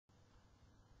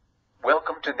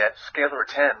Welcome to Netscaler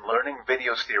 10 Learning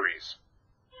Video Series.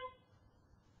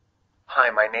 Hi,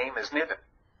 my name is Nitin.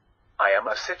 I am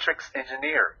a Citrix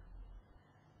engineer.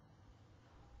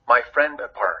 My friend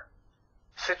Apar,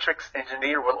 Citrix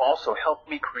engineer, will also help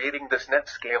me creating this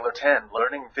Netscaler 10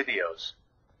 learning videos.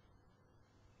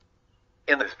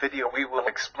 In this video we will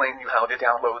explain you how to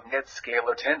download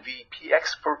Netscaler 10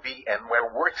 VPX for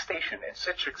Vmware Workstation and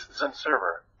Citrix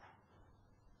Xenserver.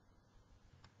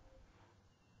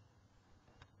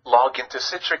 Log into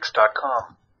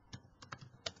citrix.com.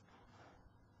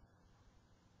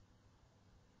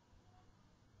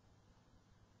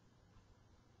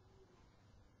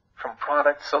 From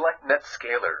Product, select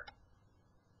Netscaler.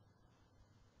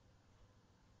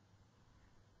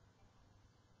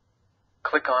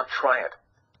 Click on Try It.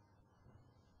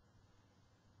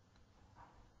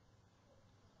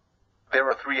 There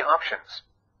are three options.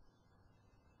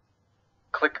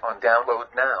 Click on Download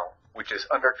Now, which is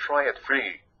under Try It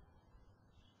Free.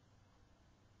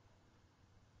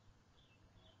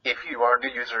 If you are a new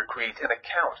user, create an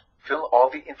account, fill all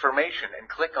the information and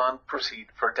click on Proceed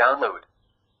for download.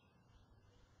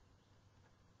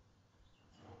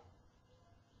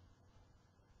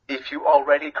 If you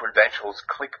already credentials,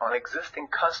 click on Existing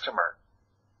Customer.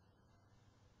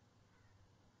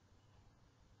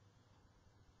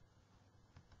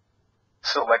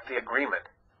 Select the agreement.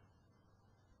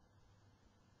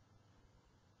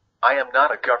 I am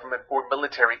not a government or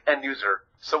military end user,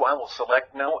 so I will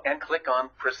select No and click on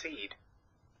Proceed.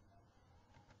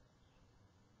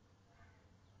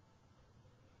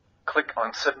 Click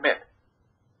on Submit.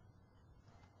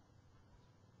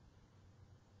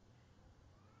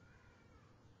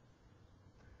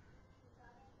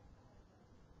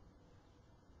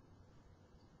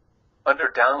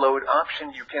 Under Download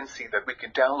option, you can see that we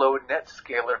can download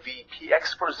Netscaler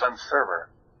VPX for Xenserver,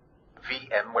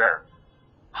 VMware,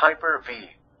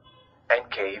 Hyper-V, and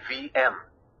KVM.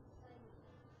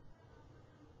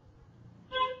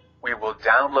 We will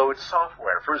download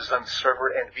software for Xenserver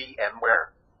and VMware.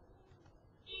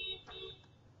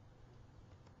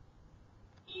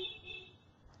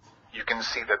 You can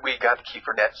see that we got key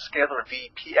for Netscaler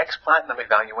VPX Platinum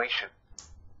evaluation.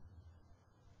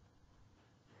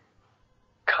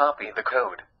 Copy the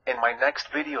code. In my next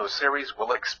video series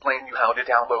will explain you how to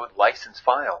download license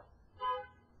file.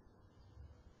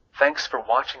 Thanks for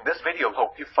watching this video.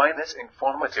 Hope you find this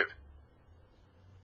informative.